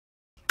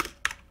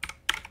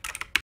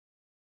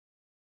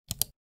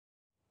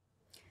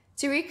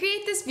To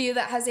recreate this view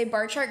that has a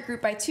bar chart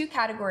grouped by two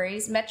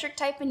categories, metric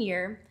type and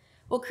year,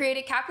 we'll create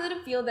a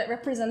calculated field that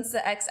represents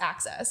the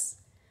x-axis.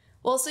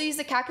 We'll also use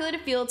the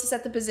calculated field to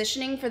set the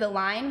positioning for the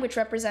line, which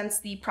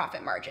represents the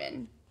profit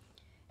margin.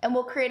 And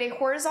we'll create a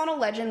horizontal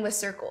legend with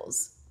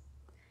circles.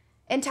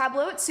 In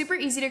Tableau, it's super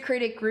easy to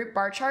create a group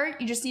bar chart.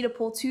 You just need to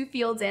pull two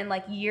fields in,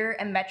 like year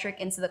and metric,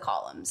 into the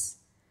columns.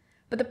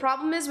 But the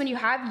problem is when you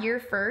have year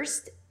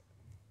first,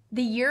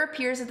 the year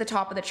appears at the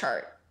top of the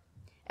chart.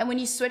 And when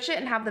you switch it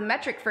and have the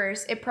metric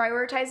first, it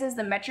prioritizes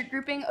the metric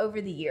grouping over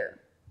the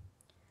year.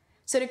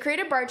 So to create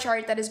a bar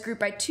chart that is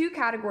grouped by two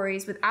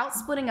categories without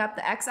splitting up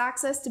the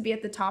x-axis to be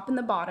at the top and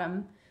the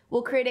bottom,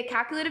 we'll create a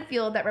calculated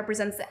field that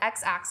represents the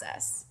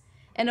x-axis,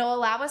 and it'll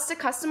allow us to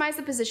customize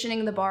the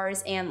positioning of the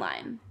bars and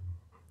line.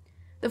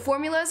 The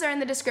formulas are in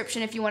the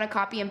description if you want to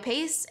copy and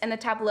paste, and the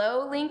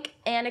Tableau link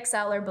and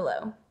Excel are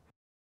below.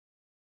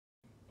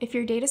 If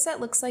your dataset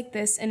looks like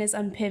this and is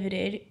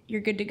unpivoted, you're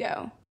good to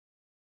go.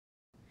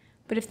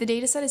 But if the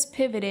dataset is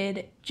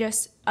pivoted,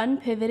 just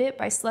unpivot it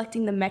by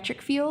selecting the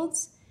metric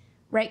fields,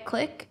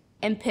 right-click,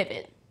 and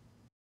pivot.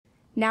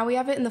 Now we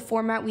have it in the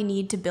format we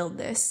need to build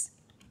this.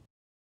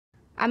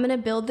 I'm going to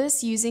build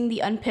this using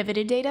the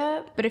unpivoted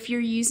data, but if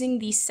you're using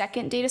the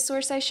second data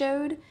source I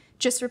showed,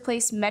 just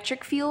replace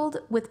metric field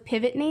with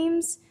pivot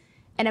names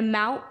and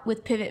amount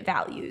with pivot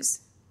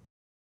values.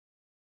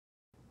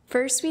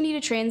 First, we need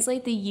to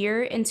translate the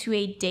year into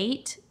a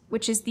date,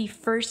 which is the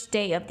first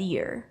day of the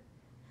year.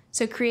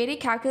 So create a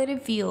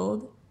calculated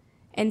field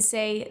and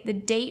say the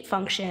date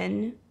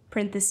function,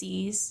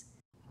 parentheses,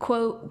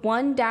 quote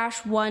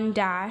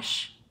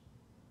 1-1-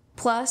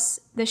 plus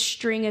the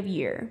string of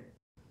year.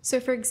 So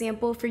for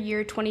example, for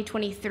year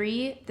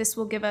 2023, this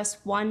will give us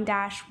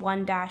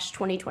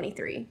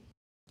 1-1-2023.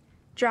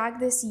 Drag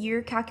this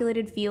year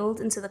calculated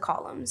field into the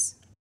columns.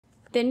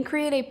 Then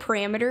create a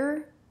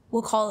parameter,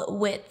 we'll call it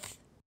width.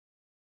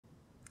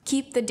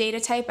 Keep the data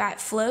type at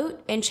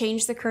float and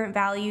change the current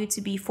value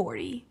to be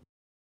 40.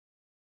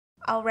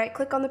 I'll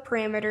right-click on the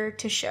parameter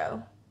to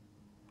show.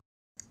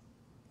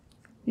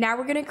 Now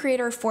we're going to create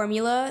our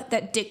formula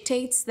that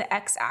dictates the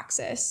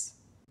x-axis.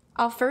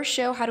 I'll first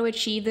show how to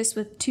achieve this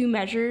with two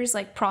measures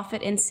like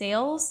profit and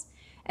sales,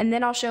 and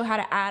then I'll show how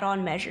to add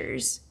on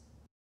measures.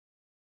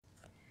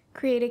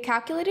 Create a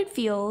calculated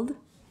field,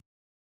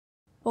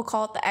 we'll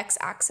call it the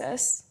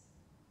x-axis,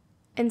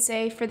 and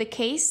say for the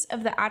case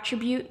of the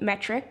attribute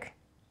metric,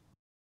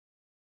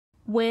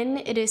 when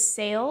it is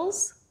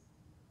sales,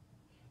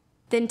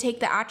 then take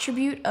the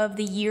attribute of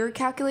the year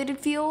calculated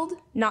field,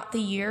 not the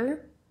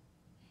year,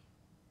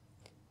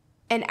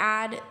 and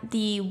add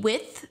the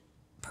width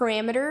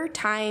parameter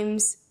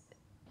times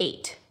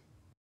 8.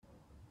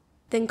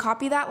 Then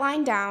copy that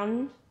line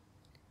down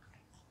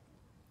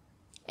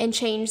and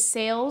change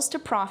sales to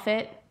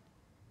profit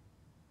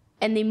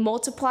and the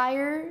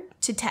multiplier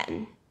to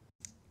 10.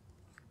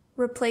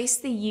 Replace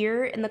the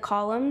year in the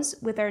columns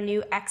with our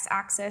new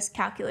x-axis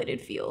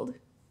calculated field.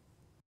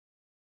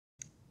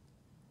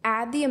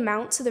 Add the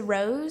amount to the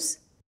rows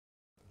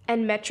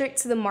and metric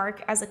to the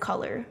mark as a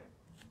color.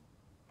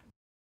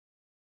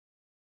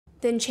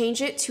 Then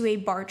change it to a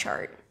bar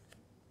chart.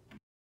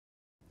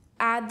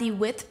 Add the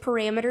width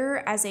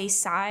parameter as a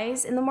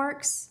size in the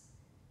marks,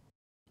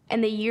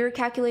 and the year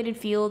calculated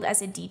field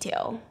as a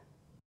detail.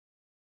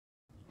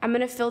 I'm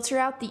going to filter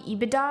out the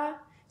EBITDA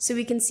so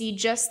we can see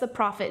just the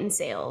profit and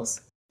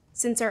sales,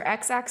 since our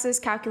x-axis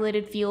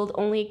calculated field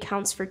only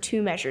accounts for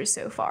two measures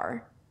so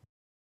far.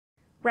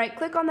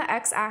 Right-click on the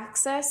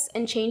x-axis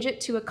and change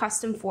it to a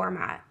custom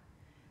format.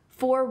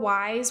 4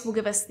 Ys will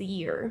give us the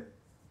year.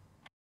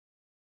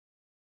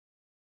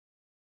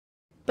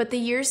 But the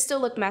years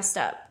still look messed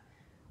up.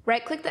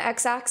 Right-click the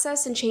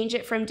x-axis and change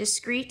it from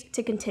discrete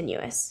to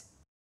continuous.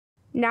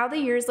 Now the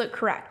years look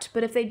correct,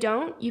 but if they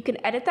don't, you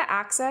can edit the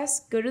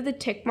axis, go to the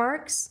tick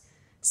marks,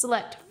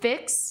 select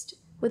fixed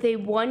with a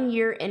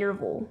 1-year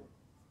interval.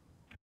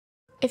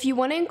 If you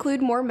want to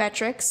include more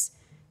metrics,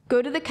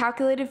 go to the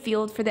calculated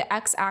field for the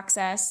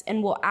x-axis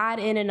and we'll add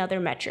in another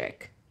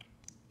metric.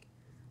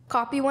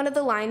 Copy one of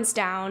the lines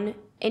down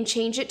and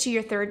change it to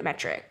your third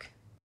metric.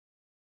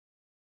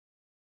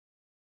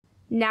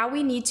 Now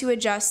we need to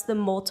adjust the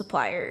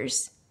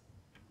multipliers.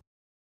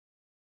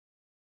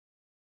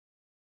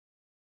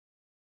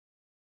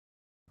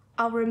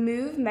 I'll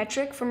remove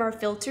metric from our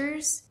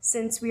filters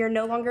since we are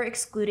no longer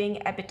excluding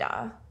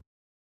EBITDA.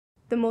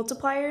 The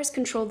multipliers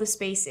control the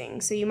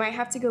spacing, so you might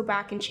have to go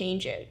back and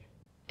change it.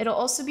 It'll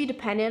also be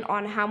dependent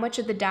on how much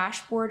of the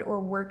dashboard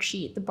or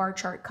worksheet the bar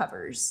chart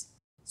covers.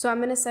 So I'm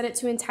going to set it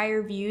to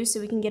entire view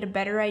so we can get a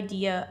better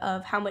idea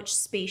of how much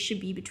space should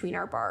be between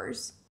our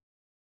bars.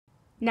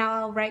 Now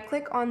I'll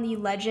right-click on the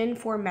legend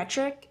for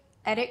metric,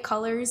 edit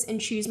colors,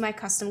 and choose my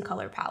custom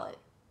color palette.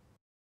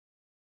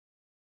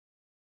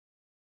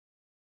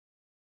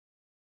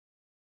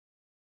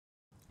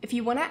 If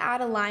you want to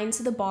add a line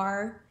to the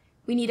bar,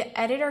 we need to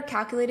edit our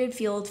calculated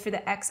field for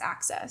the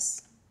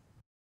x-axis.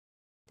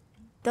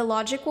 The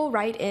logic we'll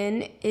write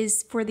in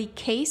is for the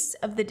case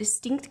of the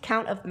distinct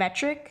count of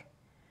metric,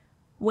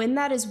 when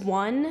that is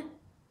 1,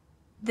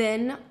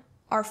 then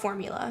our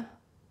formula.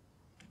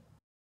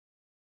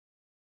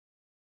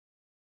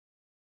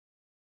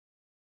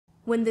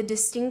 When the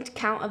distinct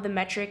count of the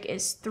metric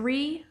is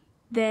 3,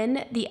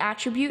 then the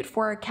attribute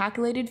for our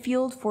calculated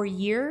field for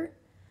year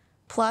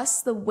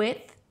plus the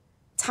width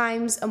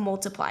times a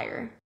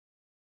multiplier.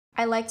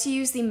 I like to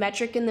use the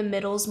metric in the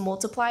middle's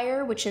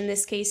multiplier, which in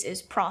this case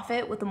is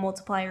profit with a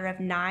multiplier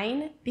of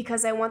 9,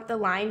 because I want the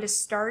line to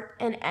start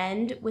and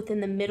end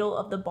within the middle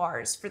of the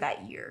bars for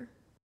that year.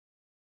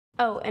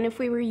 Oh, and if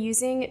we were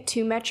using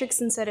 2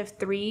 metrics instead of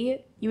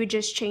 3, you would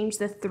just change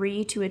the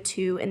 3 to a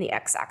 2 in the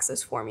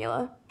x-axis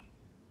formula.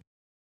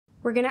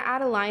 We're going to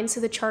add a line to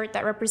the chart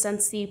that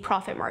represents the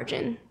profit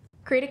margin.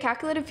 Create a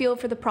calculated field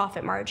for the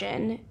profit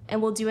margin,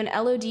 and we'll do an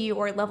LOD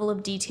or level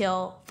of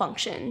detail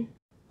function.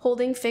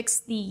 Holding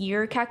fixed the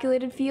year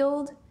calculated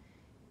field.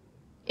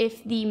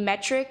 If the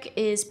metric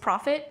is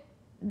profit,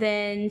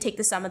 then take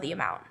the sum of the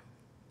amount.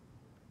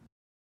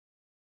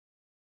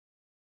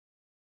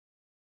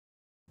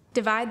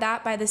 Divide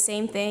that by the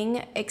same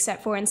thing,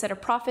 except for instead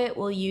of profit,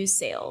 we'll use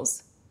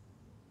sales.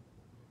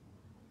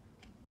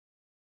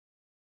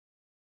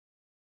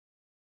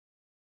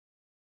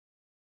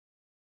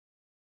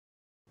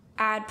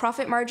 Add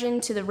profit margin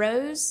to the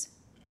rows.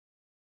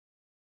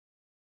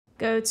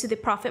 Go to the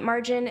profit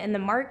margin and the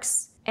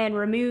marks and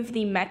remove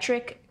the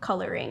metric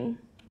coloring.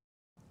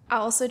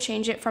 I'll also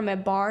change it from a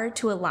bar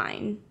to a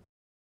line.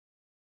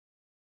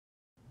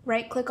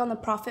 Right-click on the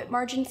profit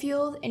margin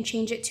field and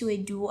change it to a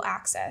dual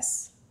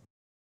axis.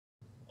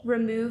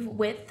 Remove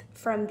width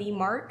from the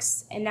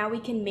marks, and now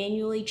we can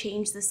manually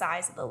change the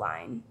size of the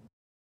line.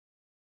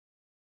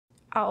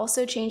 I'll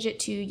also change it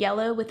to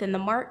yellow within the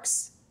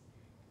marks,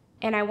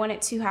 and I want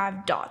it to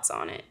have dots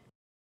on it.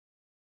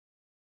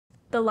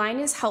 The line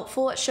is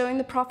helpful at showing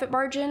the profit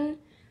margin,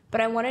 but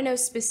I want to know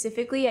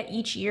specifically at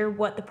each year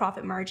what the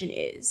profit margin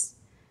is.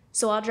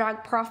 So I'll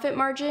drag profit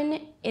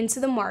margin into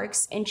the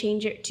marks and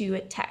change it to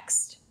a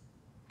text.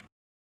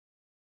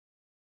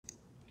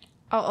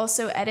 I'll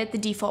also edit the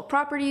default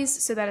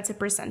properties so that it's a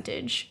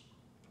percentage.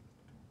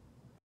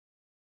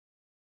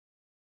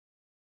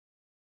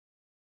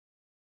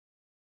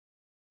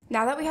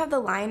 Now that we have the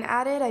line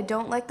added, I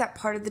don't like that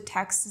part of the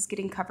text is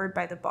getting covered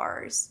by the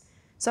bars.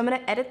 So I'm going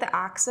to edit the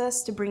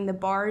axis to bring the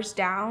bars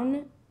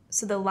down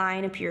so the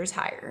line appears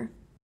higher.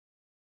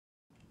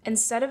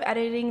 Instead of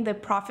editing the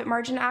profit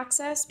margin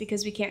axis,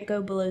 because we can't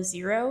go below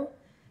 0,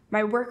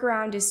 my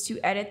workaround is to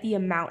edit the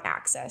amount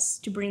axis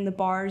to bring the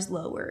bars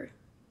lower.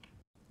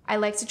 I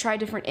like to try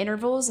different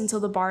intervals until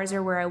the bars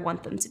are where I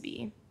want them to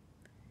be.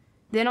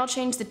 Then I'll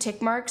change the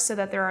tick marks so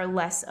that there are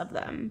less of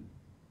them.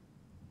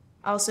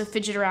 I also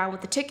fidget around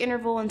with the tick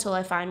interval until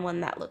I find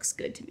one that looks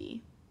good to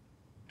me.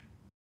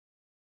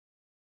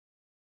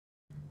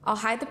 I'll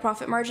hide the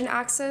profit margin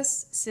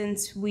axis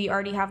since we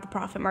already have the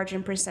profit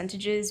margin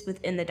percentages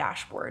within the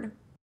dashboard.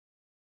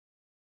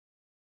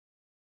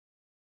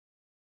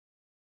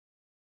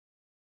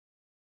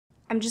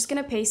 I'm just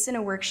going to paste in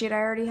a worksheet I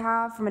already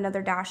have from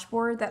another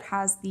dashboard that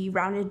has the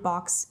rounded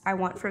box I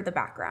want for the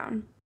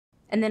background.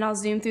 And then I'll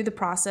zoom through the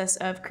process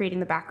of creating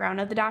the background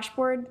of the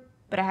dashboard,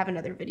 but I have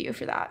another video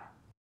for that.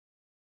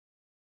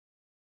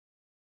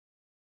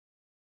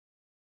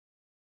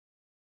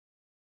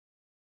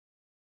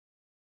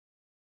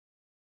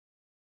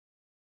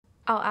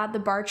 I'll add the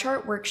bar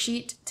chart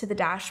worksheet to the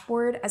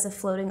dashboard as a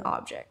floating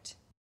object.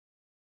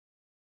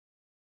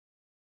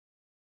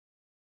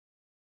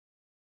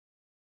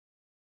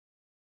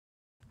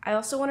 I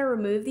also want to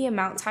remove the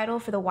amount title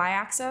for the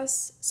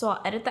y-axis, so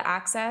I'll edit the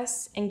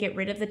axis and get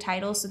rid of the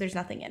title so there's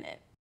nothing in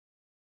it.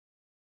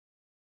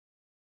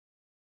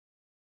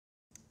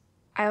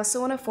 I also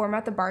want to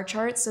format the bar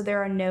chart so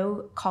there are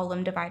no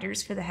column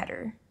dividers for the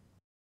header.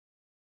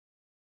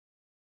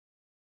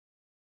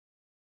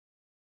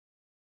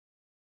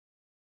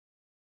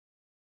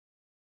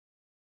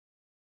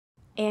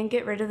 And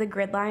get rid of the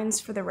grid lines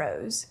for the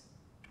rows.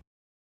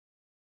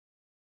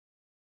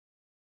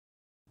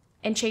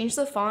 And change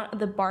the font of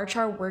the bar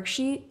chart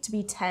worksheet to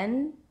be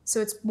 10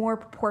 so it's more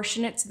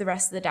proportionate to the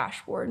rest of the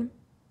dashboard.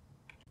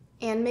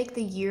 And make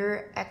the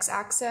year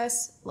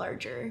x-axis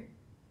larger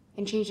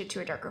and change it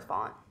to a darker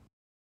font.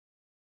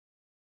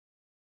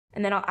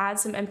 And then I'll add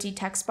some empty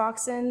text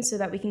box in so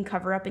that we can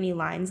cover up any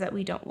lines that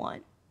we don't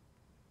want.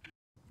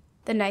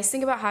 The nice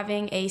thing about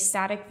having a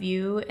static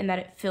view and that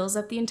it fills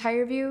up the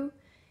entire view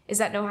is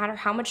that no matter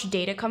how much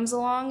data comes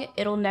along,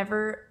 it'll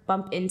never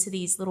bump into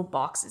these little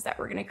boxes that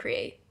we're going to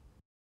create.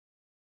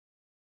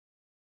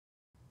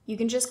 You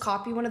can just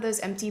copy one of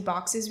those empty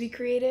boxes we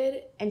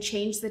created and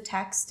change the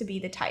text to be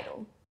the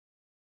title.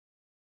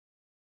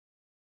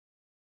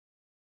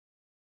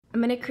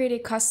 I'm going to create a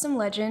custom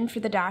legend for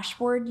the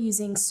dashboard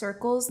using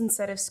circles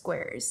instead of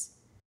squares.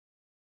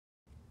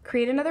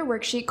 Create another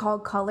worksheet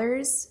called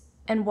Colors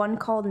and one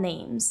called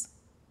Names.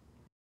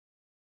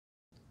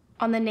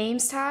 On the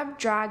Names tab,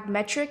 drag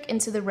metric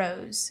into the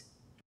rows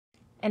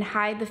and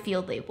hide the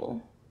field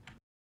label.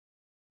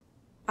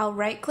 I'll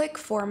right-click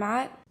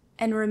Format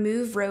and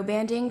remove row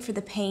banding for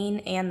the pane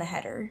and the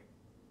header.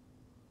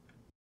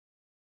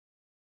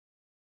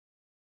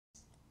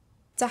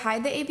 To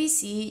hide the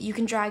ABC, you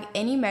can drag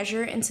any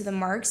measure into the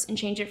marks and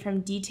change it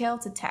from detail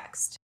to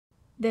text.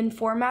 Then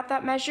format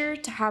that measure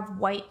to have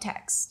white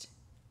text,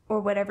 or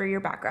whatever your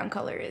background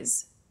color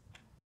is.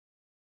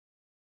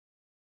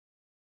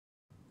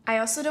 I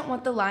also don't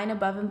want the line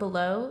above and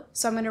below,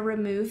 so I'm going to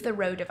remove the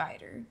row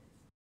divider.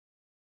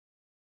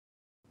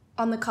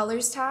 On the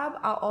Colors tab,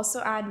 I'll also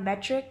add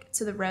metric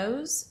to the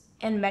rows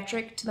and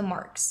metric to the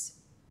marks.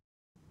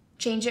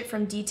 Change it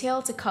from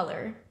detail to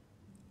color,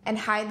 and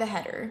hide the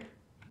header.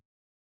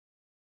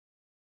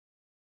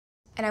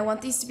 And I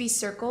want these to be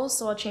circles,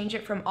 so I'll change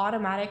it from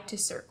automatic to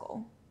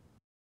circle.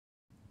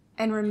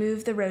 And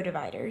remove the row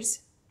dividers.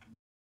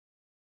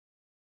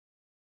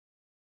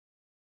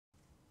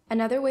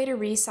 Another way to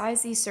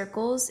resize these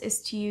circles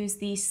is to use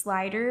the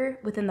slider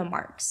within the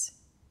marks.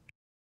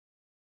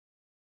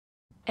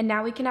 And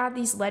now we can add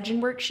these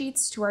legend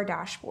worksheets to our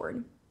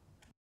dashboard.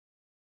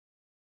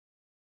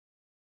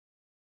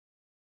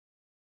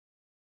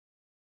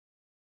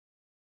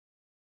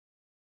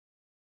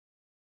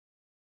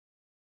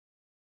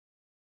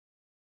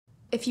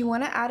 If you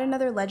want to add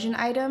another legend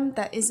item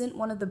that isn't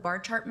one of the bar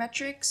chart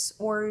metrics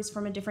or is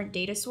from a different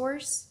data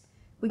source,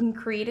 we can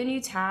create a new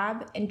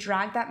tab and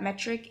drag that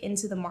metric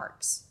into the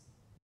marks.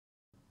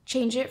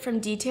 Change it from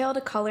detail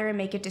to color and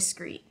make it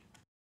discrete.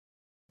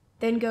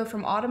 Then go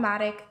from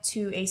automatic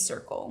to a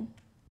circle.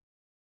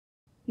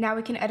 Now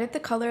we can edit the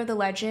color of the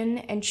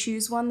legend and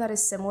choose one that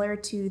is similar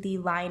to the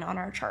line on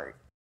our chart.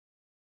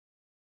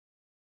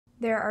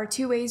 There are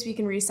two ways we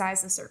can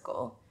resize the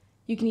circle.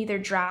 You can either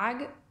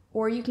drag,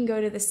 or you can go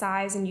to the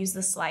size and use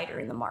the slider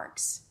in the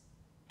marks.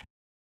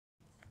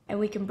 And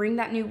we can bring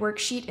that new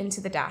worksheet into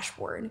the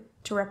dashboard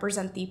to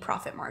represent the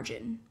profit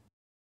margin.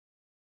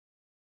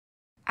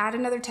 Add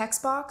another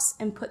text box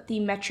and put the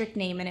metric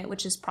name in it,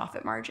 which is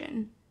profit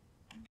margin.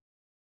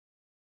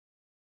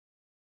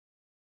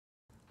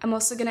 I'm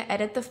also going to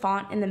edit the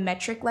font in the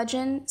metric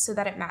legend so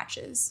that it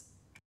matches.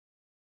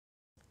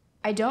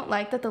 I don't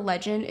like that the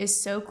legend is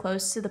so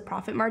close to the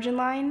profit margin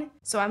line,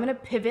 so I'm going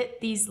to pivot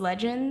these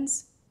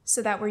legends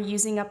so that we're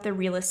using up the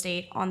real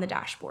estate on the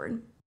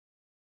dashboard.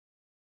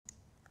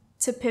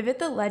 To pivot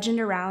the legend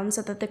around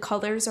so that the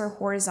colors are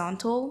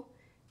horizontal,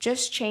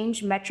 just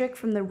change metric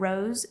from the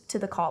rows to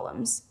the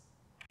columns.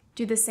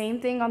 Do the same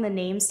thing on the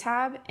Names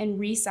tab and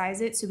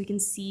resize it so we can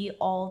see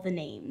all the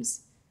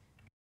names.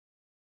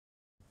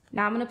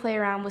 Now I'm going to play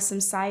around with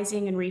some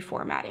sizing and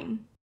reformatting.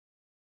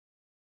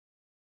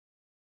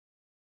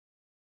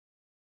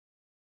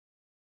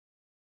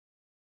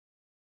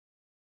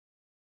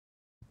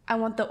 I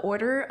want the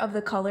order of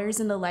the colors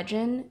in the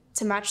legend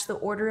to match the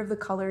order of the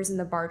colors in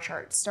the bar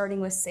chart,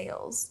 starting with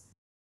sales.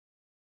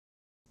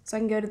 So I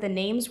can go to the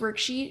Names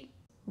worksheet,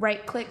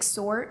 right-click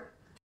Sort,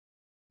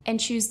 and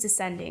choose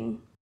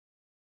Descending.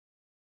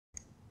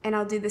 And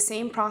I'll do the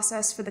same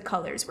process for the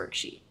Colors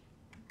worksheet.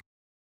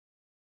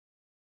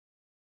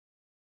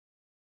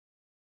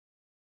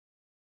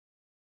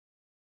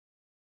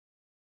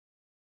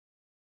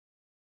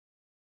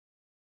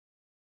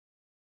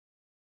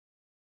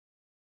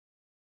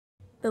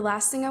 The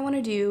last thing I want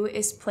to do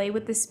is play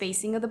with the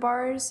spacing of the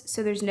bars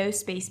so there's no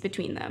space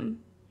between them.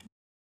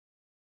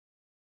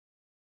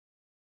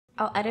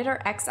 I'll edit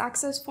our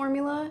x-axis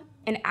formula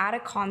and add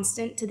a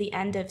constant to the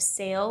end of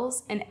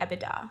sales and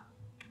EBITDA.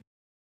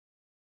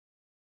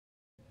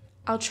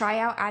 I'll try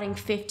out adding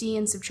 50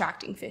 and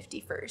subtracting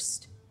 50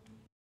 first.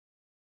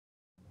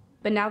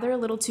 But now they're a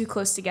little too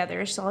close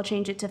together, so I'll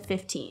change it to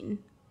 15.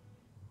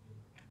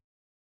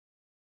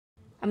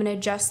 I'm going to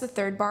adjust the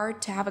third bar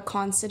to have a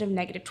constant of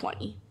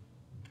 -20.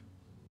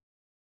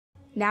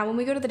 Now when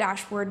we go to the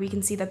dashboard, we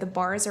can see that the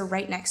bars are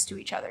right next to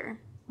each other,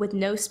 with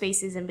no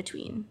spaces in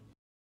between.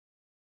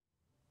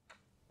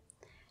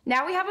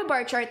 Now we have a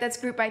bar chart that's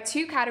grouped by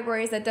two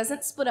categories that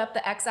doesn't split up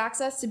the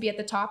x-axis to be at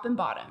the top and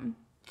bottom,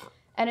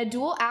 and a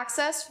dual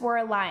axis for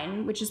a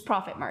line, which is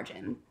profit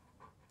margin,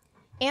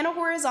 and a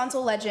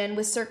horizontal legend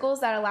with circles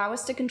that allow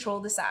us to control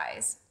the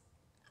size.